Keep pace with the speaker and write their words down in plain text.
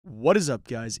What is up,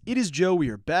 guys? It is Joe. We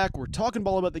are back. We're talking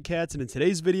ball about the Cats, and in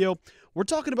today's video, we're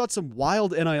talking about some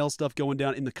wild NIL stuff going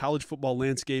down in the college football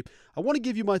landscape. I want to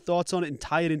give you my thoughts on it and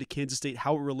tie it into Kansas State,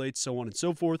 how it relates, so on and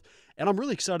so forth. And I'm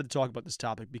really excited to talk about this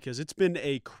topic because it's been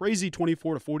a crazy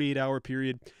 24 to 48 hour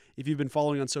period. If you've been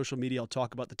following on social media, I'll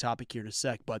talk about the topic here in a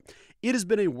sec. But it has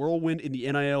been a whirlwind in the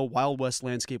NIL Wild West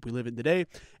landscape we live in today,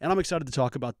 and I'm excited to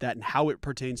talk about that and how it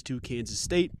pertains to Kansas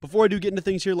State. Before I do get into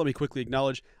things here, let me quickly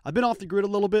acknowledge I've been off the grid a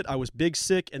little bit. I was big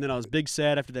sick, and then I was big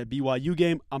sad after that BYU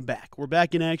game. I'm back. We're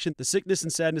back in action. The sickness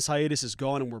and sadness hiatus is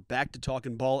gone, and we're back to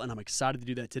talking ball, and I'm excited to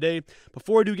do that today.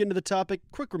 Before I do get into the topic,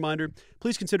 quick reminder,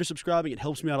 please consider subscribing. It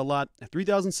helps me out a lot. At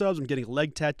 3,000 subs, I'm getting a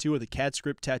leg tattoo of the cat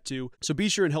script tattoo, so be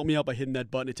sure and help me out by hitting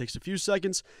that button. It takes a few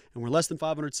seconds, and we're less than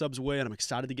 500 subs away, and I'm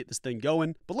excited to get this thing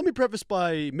going. But let me preface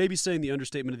by maybe saying the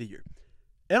understatement of the year.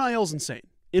 NIL's insane.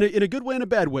 In a good way and a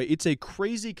bad way, it's a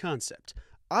crazy concept.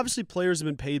 Obviously, players have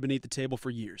been paid beneath the table for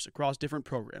years across different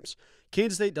programs.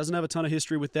 Kansas State doesn't have a ton of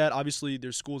history with that. Obviously,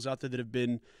 there's schools out there that have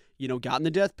been, gotten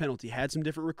the death penalty, had some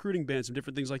different recruiting bans, some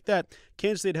different things like that.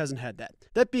 Kansas State hasn't had that.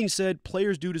 That being said,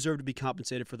 players do deserve to be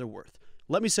compensated for their worth.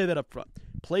 Let me say that up front.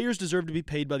 Players deserve to be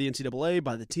paid by the NCAA,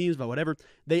 by the teams, by whatever.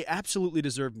 They absolutely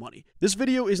deserve money. This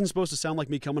video isn't supposed to sound like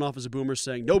me coming off as a boomer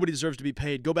saying nobody deserves to be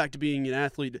paid, go back to being an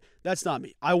athlete. That's not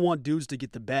me. I want dudes to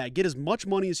get the bag, get as much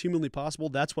money as humanly possible.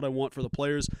 That's what I want for the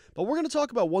players. But we're going to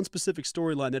talk about one specific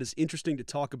storyline that is interesting to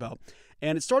talk about,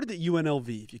 and it started at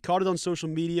UNLV. If you caught it on social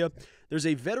media, there's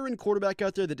a veteran quarterback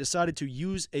out there that decided to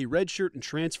use a red shirt and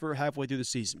transfer halfway through the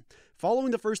season.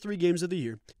 Following the first 3 games of the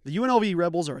year, the UNLV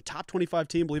Rebels are a top 25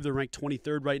 team. I believe they're ranked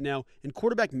 23rd right now. And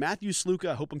quarterback Matthew Sluka,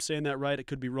 I hope I'm saying that right, it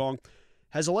could be wrong,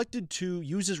 has elected to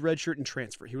use his red shirt and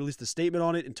transfer. He released a statement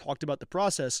on it and talked about the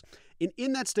process. And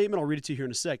in that statement, I'll read it to you here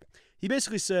in a sec, he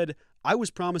basically said, I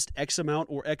was promised X amount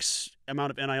or X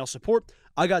amount of NIL support.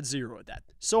 I got 0 of that.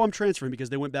 So I'm transferring because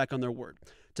they went back on their word.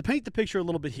 To paint the picture a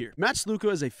little bit here, Matt Sluka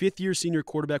is a 5th-year senior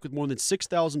quarterback with more than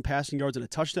 6,000 passing yards and a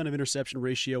touchdown of interception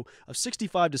ratio of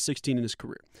 65 to 16 in his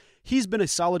career. He's been a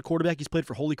solid quarterback. He's played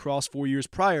for Holy Cross 4 years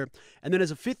prior, and then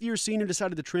as a 5th-year senior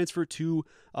decided to transfer to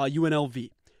UNLV.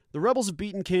 The Rebels have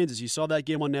beaten Kansas. You saw that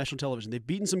game on national television. They've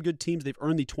beaten some good teams. They've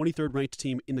earned the 23rd ranked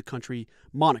team in the country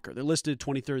moniker. They're listed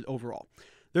 23rd overall.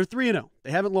 They're 3-0.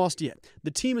 They haven't lost yet.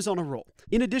 The team is on a roll.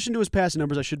 In addition to his passing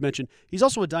numbers, I should mention, he's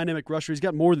also a dynamic rusher. He's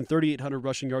got more than 3,800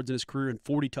 rushing yards in his career and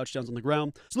 40 touchdowns on the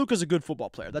ground. Sluka's a good football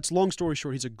player. That's long story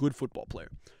short, he's a good football player.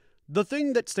 The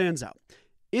thing that stands out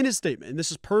in his statement, and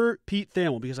this is per Pete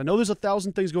Thamel, because I know there's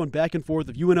 1,000 things going back and forth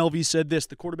of UNLV said this,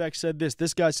 the quarterback said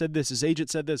this guy said this, his agent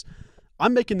said this.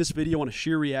 I'm making this video on a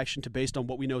sheer reaction to based on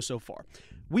what we know so far.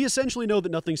 We essentially know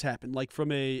that nothing's happened, like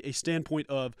from a standpoint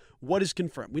of what is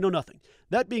confirmed. We know nothing.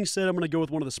 That being said, I'm going to go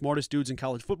with one of the smartest dudes in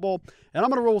college football, and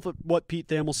I'm going to roll with what Pete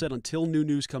Thamel said until new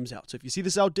news comes out. So if you see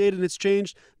this outdated and it's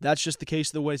changed, that's just the case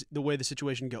the way the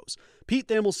situation goes. Pete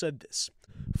Thamel said this.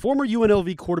 Former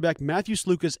UNLV quarterback Matthew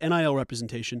Sluka's NIL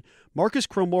representation, Marcus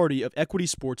Cromartie of Equity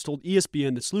Sports, told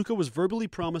ESPN that Sluka was verbally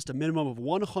promised a minimum of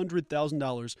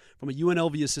 $100,000 from a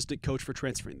UNLV assistant coach for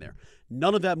transferring there.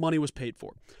 None of that money was paid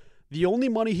for. The only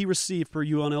money he received per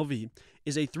UNLV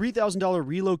is a $3,000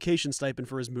 relocation stipend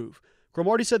for his move.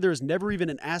 Cromartie said there is never even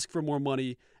an ask for more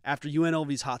money after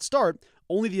UNLV's hot start,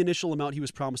 only the initial amount he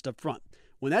was promised up front.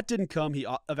 When that didn't come, he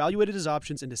evaluated his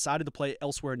options and decided to play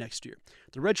elsewhere next year.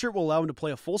 The redshirt will allow him to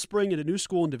play a full spring at a new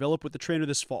school and develop with the trainer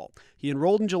this fall. He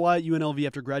enrolled in July at UNLV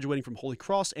after graduating from Holy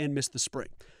Cross and missed the spring.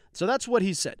 So that's what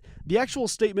he said. The actual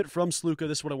statement from Sluka,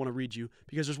 this is what I want to read you,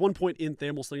 because there's one point in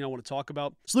Thamel's thing I want to talk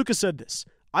about. Sluka said this.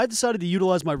 I've decided to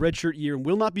utilize my redshirt year and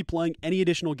will not be playing any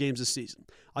additional games this season.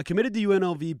 I committed to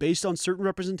UNLV based on certain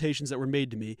representations that were made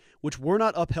to me, which were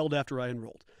not upheld after I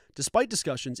enrolled. Despite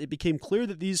discussions, it became clear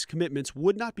that these commitments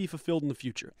would not be fulfilled in the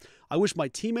future. I wish my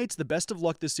teammates the best of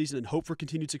luck this season and hope for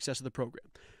continued success of the program.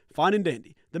 Fine and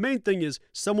dandy. The main thing is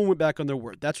someone went back on their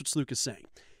word. That's what Sluka's saying.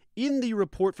 In the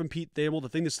report from Pete Thamel, the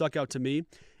thing that stuck out to me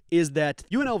is that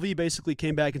UNLV basically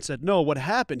came back and said, no, what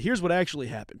happened? Here's what actually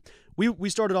happened. We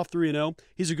started off 3-0.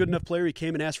 He's a good enough player. He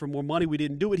came and asked for more money. We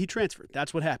didn't do it. He transferred.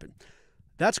 That's what happened.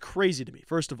 That's crazy to me,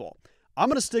 first of all. I'm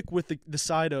going to stick with the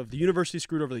side of the university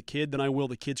screwed over the kid than I will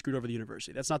the kid screwed over the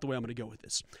university. That's not the way I'm going to go with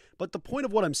this. But the point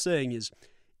of what I'm saying is,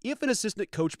 if an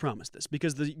assistant coach promised this,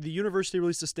 because the university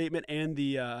released a statement and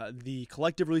the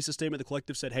collective released a statement, the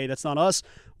collective said, hey, that's not us.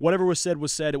 Whatever was said,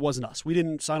 it wasn't us. We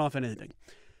didn't sign off on anything.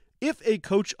 If a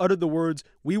coach uttered the words,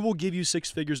 we will give you 6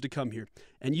 figures to come here,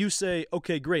 and you say,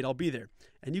 okay, great, I'll be there,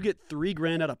 and you get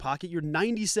 $3,000 out of pocket, you're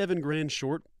 $97,000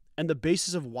 short, and the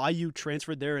basis of why you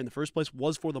transferred there in the first place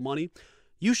was for the money,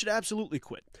 you should absolutely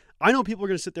quit. I know people are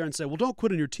going to sit there and say, well, don't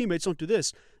quit on your teammates, don't do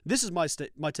this. This is my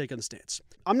take on the stance.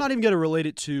 I'm not even going to relate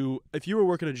it to if you were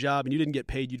working a job and you didn't get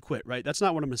paid, you'd quit, right? That's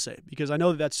not what I'm going to say, because I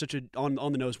know that that's such a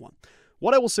on-the-nose one.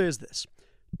 What I will say is this.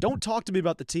 Don't talk to me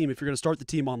about the team if you're going to start the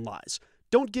team on lies.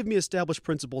 Don't give me established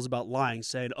principles about lying,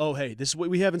 saying, oh, hey, this is what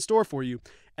we have in store for you.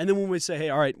 And then when we say, hey,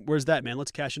 all right, where's that, man?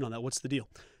 Let's cash in on that. What's the deal?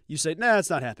 You say, nah, it's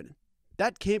not happening.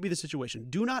 That can't be the situation.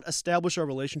 Do not establish our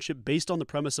relationship based on the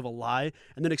premise of a lie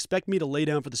and then expect me to lay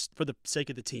down for the sake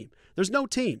of the team. There's no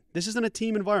team. This isn't a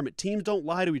team environment. Teams don't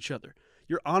lie to each other.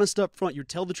 You're honest up front. You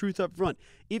tell the truth up front.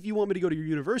 If you want me to go to your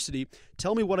university,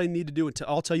 tell me what I need to do, and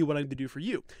I'll tell you what I need to do for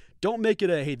you. Don't make it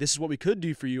a, hey, this is what we could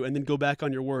do for you, and then go back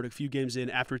on your word a few games in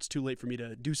after it's too late for me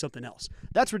to do something else.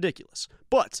 That's ridiculous.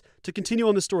 But to continue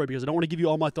on the story, because I don't want to give you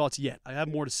all my thoughts yet, I have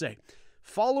more to say.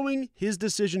 Following his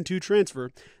decision to transfer,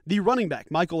 the running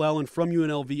back, Michael Allen from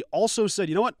UNLV, also said,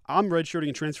 you know what, I'm redshirting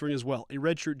and transferring as well. A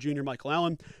redshirt junior, Michael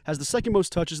Allen, has the second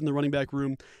most touches in the running back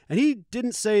room, and he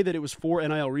didn't say that it was for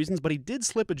NIL reasons, but he did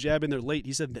slip a jab in there late.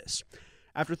 He said this: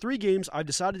 after 3 games, I've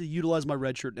decided to utilize my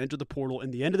redshirt and enter the portal in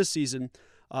the end of the season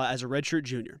as a redshirt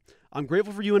junior. I'm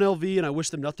grateful for UNLV, and I wish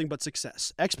them nothing but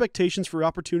success. Expectations for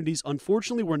opportunities,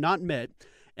 unfortunately, were not met,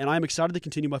 and I am excited to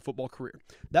continue my football career.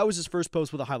 That was his first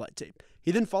post with a highlight tape.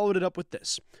 He then followed it up with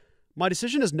this: my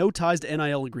decision has no ties to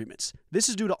NIL agreements. This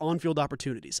is due to on-field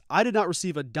opportunities. I did not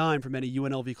receive a dime from any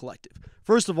UNLV collective.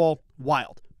 First of all,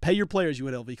 wild. Pay your players,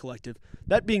 UNLV collective.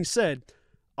 That being said,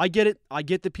 I get it. I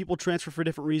get that people transfer for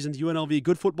different reasons. UNLV,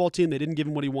 good football team. They didn't give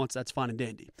him what he wants. That's fine and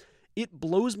dandy. It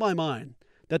blows my mind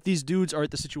that these dudes are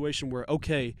at the situation where,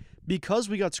 okay, because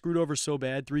we got screwed over so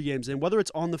bad 3 games in, whether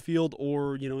it's on the field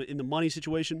or, in the money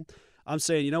situation, I'm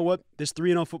saying, you know what? This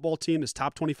 3-0 football team, this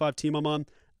top 25 team I'm on,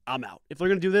 I'm out. If they're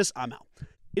going to do this, I'm out.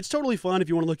 It's totally fine if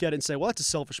you want to look at it and say, well, that's a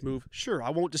selfish move. Sure,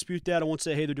 I won't dispute that. I won't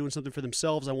say, hey, they're doing something for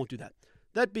themselves. I won't do that.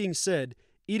 That being said,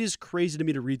 it is crazy to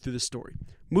me to read through this story.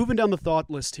 Moving down the thought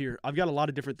list here, I've got a lot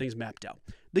of different things mapped out.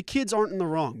 The kids aren't in the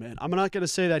wrong, man. I'm not going to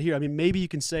say that here. I mean, maybe you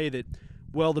can say that,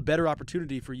 well, the better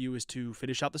opportunity for you is to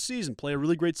finish out the season, play a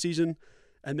really great season,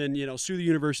 and then, sue the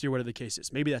university or whatever the case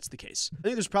is. Maybe that's the case. I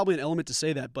think there's probably an element to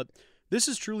say that, but this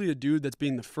is truly a dude that's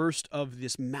being the first of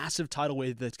this massive tidal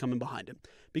wave that's coming behind him.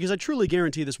 Because I truly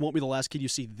guarantee this won't be the last kid you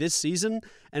see this season,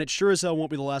 and it sure as hell won't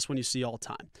be the last one you see all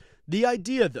time. The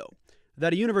idea, though,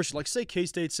 that a university, like say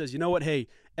K-State says, you know what, hey,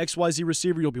 XYZ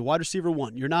receiver, you'll be wide receiver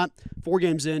 1. You're not 4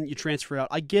 games in, you transfer out.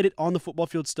 I get it on the football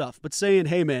field stuff, but saying,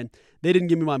 hey, man, they didn't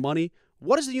give me my money,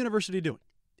 what is the university doing?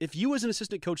 If you as an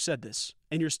assistant coach said this,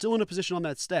 and you're still in a position on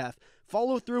that staff,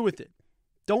 follow through with it.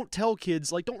 Don't tell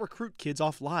kids, don't recruit kids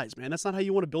off lies, man. That's not how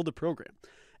you want to build a program.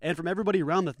 And from everybody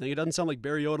around the thing, it doesn't sound like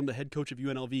Barry Odom, the head coach of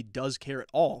UNLV, does care at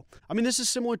all. I mean, this is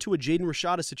similar to a Jaden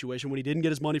Rashada situation when he didn't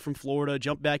get his money from Florida,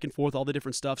 jumped back and forth, all the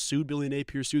different stuff, sued Billy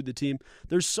Napier, sued the team.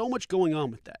 There's so much going on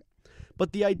with that.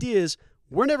 But the idea is,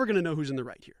 we're never going to know who's in the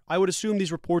right here. I would assume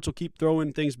these reports will keep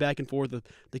throwing things back and forth.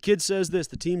 The kid says this,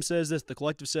 the team says this, the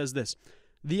collective says this.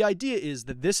 The idea is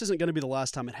that this isn't going to be the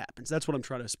last time it happens. That's what I'm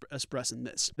trying to express in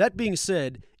this. That being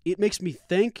said, it makes me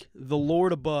thank the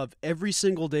Lord above every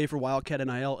single day for Wildcat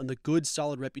NIL and the good,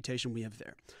 solid reputation we have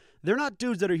there. They're not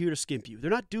dudes that are here to skimp you.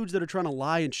 They're not dudes that are trying to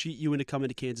lie and cheat you into coming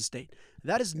to Kansas State.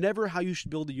 That is never how you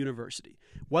should build a university,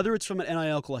 whether it's from an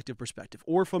NIL collective perspective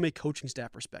or from a coaching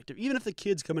staff perspective. Even if the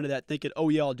kids come into that thinking, oh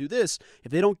yeah, I'll do this.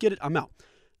 If they don't get it, I'm out.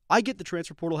 I get the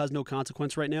transfer portal has no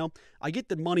consequence right now. I get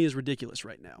that money is ridiculous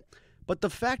right now. But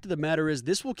the fact of the matter is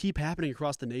this will keep happening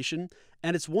across the nation,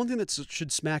 and it's one thing that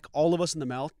should smack all of us in the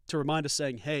mouth to remind us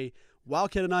saying, hey,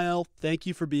 Wildcat NIL, thank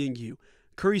you for being you.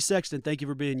 Curry Sexton, thank you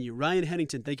for being you. Ryan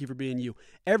Hennington, thank you for being you.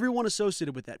 Everyone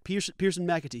associated with that, Pearson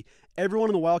McAtee, everyone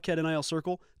in the Wildcat NIL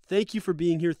circle, thank you for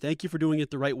being here. Thank you for doing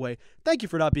it the right way. Thank you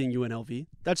for not being UNLV.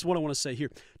 That's what I want to say here.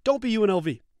 Don't be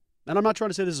UNLV. And I'm not trying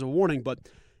to say this as a warning, but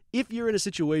if you're in a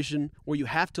situation where you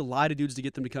have to lie to dudes to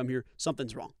get them to come here,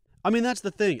 something's wrong. I mean, that's the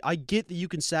thing. I get that you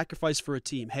can sacrifice for a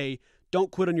team. Hey,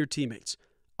 don't quit on your teammates.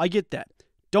 I get that.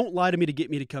 Don't lie to me to get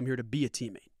me to come here to be a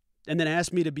teammate and then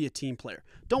ask me to be a team player.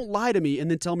 Don't lie to me and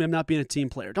then tell me I'm not being a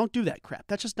team player. Don't do that crap.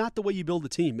 That's just not the way you build a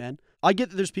team, man. I get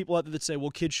that there's people out there that say,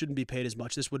 well, kids shouldn't be paid as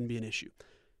much. This wouldn't be an issue.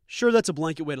 Sure, that's a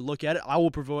blanket way to look at it. I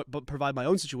will provide my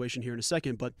own situation here in a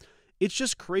second, but it's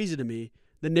just crazy to me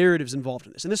the narratives involved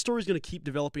in this. And this story is going to keep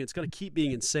developing. It's going to keep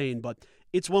being insane, but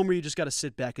it's one where you just got to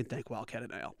sit back and thank Wildcat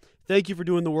NIL. Thank you for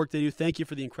doing the work they do. Thank you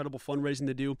for the incredible fundraising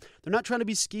they do. They're not trying to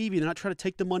be skeevy. They're not trying to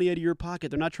take the money out of your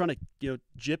pocket. They're not trying to,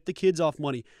 gyp the kids off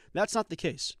money. That's not the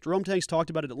case. Jerome Tanks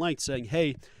talked about it at length, saying,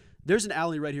 hey, there's an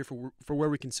alley right here for where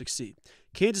we can succeed.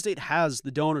 Kansas State has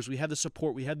the donors, we have the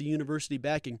support, we have the university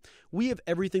backing. We have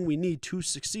everything we need to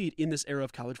succeed in this era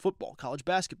of college football, college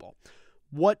basketball.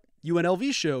 What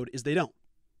UNLV showed is they don't.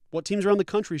 What teams around the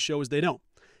country show is they don't.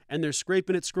 And they're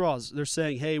scraping at straws. They're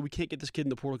saying, hey, we can't get this kid in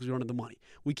the portal because we don't have the money.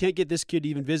 We can't get this kid to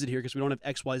even visit here because we don't have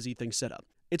XYZ things set up.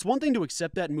 It's one thing to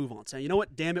accept that and move on. Saying, you know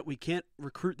what, damn it, we can't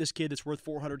recruit this kid that's worth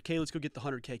 $400K. Let's go get the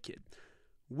 $100K kid.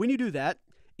 When you do that,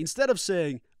 instead of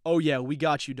saying, oh yeah, we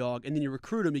got you, dog, and then you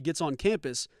recruit him, he gets on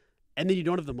campus, and then you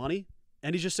don't have the money,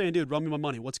 and he's just saying, dude, run me my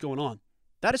money. What's going on?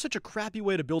 That is such a crappy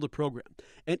way to build a program.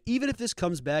 And even if this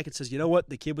comes back and says, you know what,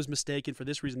 the kid was mistaken for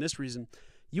this reason,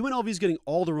 UNLV is getting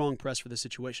all the wrong press for this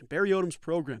situation. Barry Odom's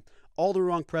program, all the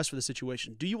wrong press for the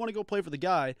situation. Do you want to go play for the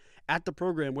guy at the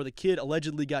program where the kid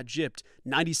allegedly got gypped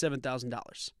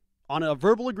 $97,000? On a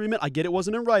verbal agreement, I get it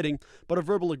wasn't in writing, but a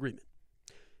verbal agreement.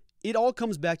 It all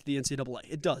comes back to the NCAA.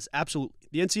 It does, absolutely.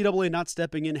 The NCAA not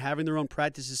stepping in, having their own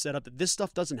practices set up, that this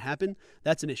stuff doesn't happen,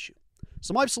 that's an issue.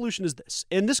 So my solution is this,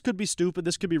 and this could be stupid,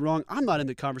 this could be wrong. I'm not in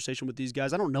the conversation with these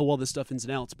guys. I don't know all this stuff ins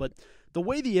and outs, but the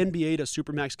way the NBA does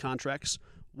Supermax contracts,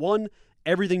 one,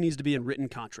 everything needs to be in written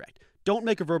contract. Don't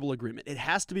make a verbal agreement. It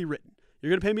has to be written. You're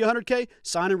going to pay me $100K?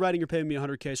 Sign in writing you're paying me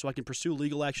 $100K so I can pursue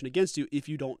legal action against you if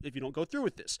you don't go through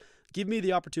with this. Give me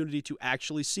the opportunity to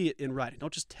actually see it in writing.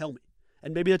 Don't just tell me.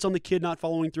 And maybe that's on the kid not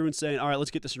following through and saying, all right, let's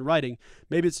get this in writing.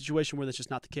 Maybe it's a situation where that's just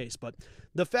not the case. But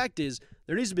the fact is,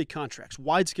 there needs to be contracts,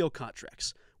 wide-scale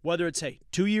contracts. Whether it's, hey,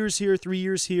 2 years here, 3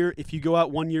 years here. If you go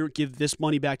out 1 year, give this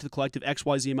money back to the collective,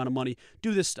 XYZ amount of money.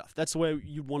 Do this stuff. That's the way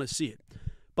you want to see it.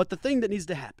 But the thing that needs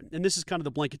to happen, and this is kind of the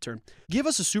blanket term, give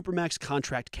us a Supermax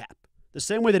contract cap. The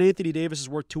same way that Anthony Davis is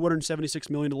worth $276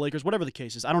 million to the Lakers, whatever the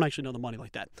case is. I don't actually know the money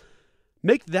like that.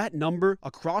 Make that number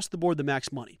across the board the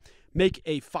max money. Make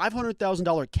a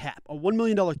 $500,000 cap, a $1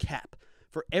 million cap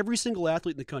for every single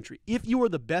athlete in the country. If you are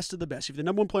the best of the best, if you're the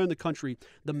number one player in the country,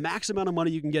 the max amount of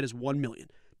money you can get is $1 million.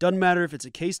 Doesn't matter if it's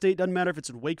at K-State, doesn't matter if it's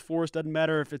at Wake Forest, doesn't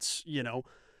matter if it's,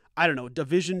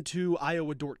 Division II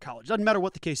Iowa Dordt College. Doesn't matter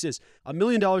what the case is. $1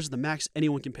 million is the max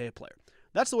anyone can pay a player.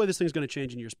 That's the way this thing's going to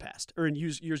change in years past, or in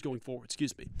years going forward,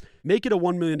 Make it a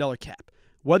 $1 million cap.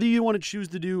 Whether you want to choose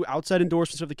to do outside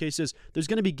endorsements, whatever the case is, there's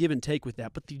going to be give and take with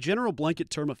that. But the general blanket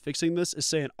term of fixing this is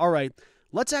saying, all right,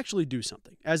 let's actually do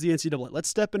something as the NCAA. Let's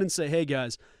step in and say, hey,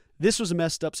 guys, this was a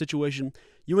messed up situation.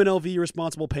 UNLV, you're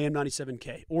responsible, pay him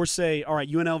 $97K. Or say, all right,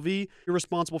 UNLV, you're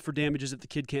responsible for damages if the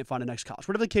kid can't find a next college.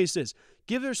 Whatever the case is,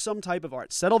 give there some type of, all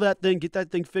right, settle that thing, get that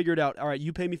thing figured out. All right,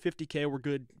 you pay me $50K, we're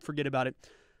good, forget about it.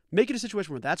 Make it a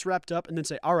situation where that's wrapped up and then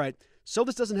say, all right, so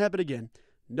this doesn't happen again.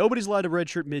 Nobody's allowed to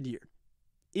redshirt mid-year.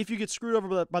 If you get screwed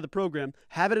over by the program,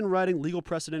 have it in writing, legal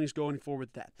precedents going forward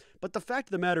with that. But the fact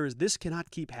of the matter is this cannot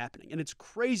keep happening, and it's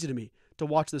crazy to me to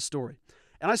watch this story.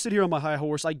 And I sit here on my high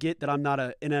horse. I get that I'm not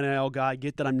an NIL guy. I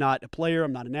get that I'm not a player.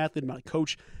 I'm not an athlete. I'm not a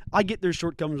coach. I get there's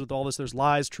shortcomings with all this. There's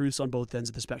lies, truths on both ends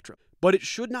of the spectrum. But it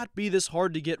should not be this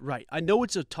hard to get right. I know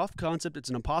it's a tough concept. It's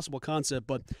an impossible concept,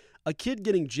 but a kid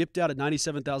getting gypped out at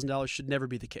 $97,000 should never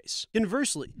be the case.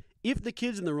 Conversely, if the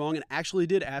kid's in the wrong and actually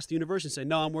did ask the university and say,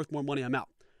 no, I'm worth more money, I'm out,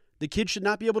 the kid should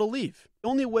not be able to leave. The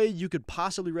only way you could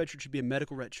possibly redshirt should be a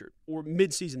medical redshirt, or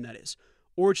mid-season, that is.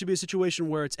 Or it should be a situation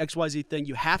where it's XYZ thing.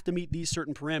 You have to meet these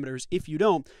certain parameters. If you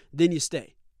don't, then you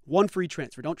stay. One free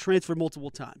transfer. Don't transfer multiple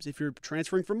times. If you're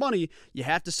transferring for money, you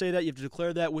have to say that. You have to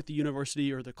declare that with the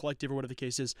university or the collective or whatever the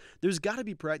case is. There's got to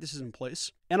be practices in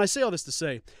place. And I say all this to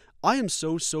say, I am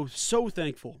so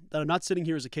thankful that I'm not sitting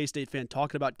here as a K-State fan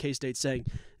talking about K-State saying,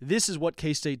 this is what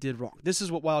K-State did wrong. This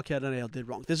is what Wildcat NIL did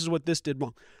wrong. This is what this did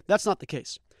wrong. That's not the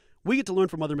case. We get to learn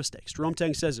from other mistakes. Jerome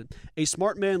Tang says it. A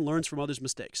smart man learns from others'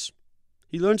 mistakes.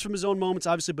 He learns from his own moments,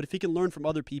 obviously, but if he can learn from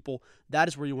other people, that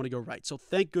is where you want to go right. So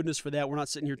thank goodness for that. We're not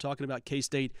sitting here talking about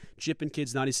K-State gypping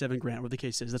kids $97,000, whatever the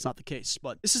case is. That's not the case.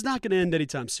 But this is not going to end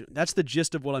anytime soon. That's the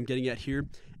gist of what I'm getting at here.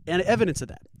 And evidence of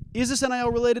that. Is this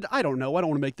NIL related? I don't know. I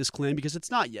don't want to make this claim because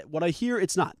it's not yet. What I hear,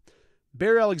 it's not.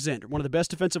 Barry Alexander, one of the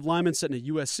best defensive linemen sitting at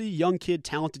USC, young kid,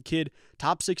 talented kid,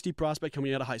 top 60 prospect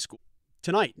coming out of high school.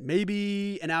 Tonight,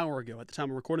 maybe an hour ago at the time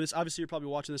I'm recording this. Obviously, you're probably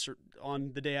watching this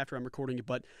on the day after I'm recording it,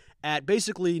 but at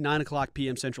basically 9 o'clock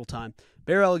p.m. Central Time,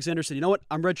 Barry Alexander said, you know what,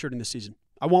 I'm redshirting this season.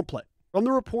 I won't play. From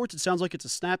the reports, it sounds like it's a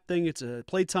snap thing. It's a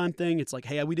playtime thing. It's like,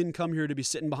 hey, we didn't come here to be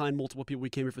sitting behind multiple people. We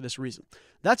came here for this reason.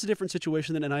 That's a different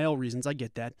situation than NIL reasons. I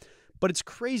get that. But it's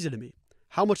crazy to me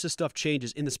how much this stuff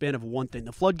changes in the span of one thing.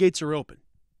 The floodgates are open.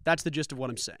 That's the gist of what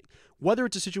I'm saying. Whether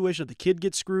it's a situation that the kid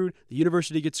gets screwed, the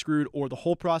university gets screwed, or the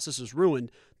whole process is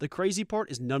ruined, the crazy part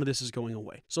is none of this is going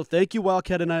away. So thank you,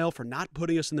 Wildcat NIL, for not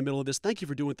putting us in the middle of this. Thank you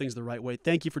for doing things the right way.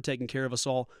 Thank you for taking care of us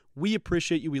all. We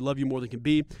appreciate you. We love you more than can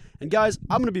be. And guys,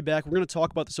 I'm going to be back. We're going to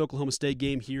talk about this Oklahoma State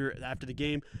game here after the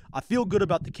game. I feel good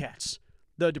about the Cats.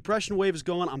 The depression wave is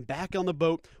gone. I'm back on the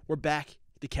boat. We're back.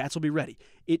 The Cats will be ready.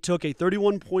 It took a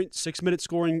 31.6-minute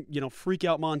scoring,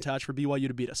 freak-out montage for BYU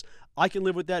to beat us. I can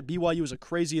live with that. BYU is a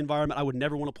crazy environment. I would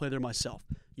never want to play there myself.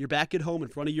 You're back at home in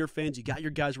front of your fans. You got your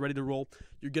guys ready to roll.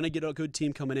 You're going to get a good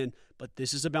team coming in, but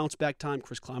this is a bounce-back time.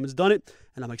 Chris Kleiman's done it,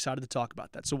 and I'm excited to talk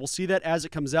about that. So we'll see that as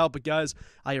it comes out. But, guys,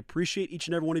 I appreciate each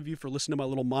and every one of you for listening to my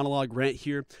little monologue rant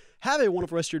here. Have a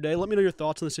wonderful rest of your day. Let me know your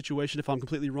thoughts on the situation, if I'm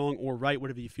completely wrong or right,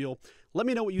 whatever you feel. Let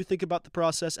me know what you think about the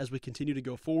process as we continue to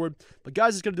go forward. But,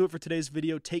 guys, it's going to do it for today's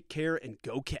video. Take care and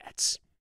go Cats.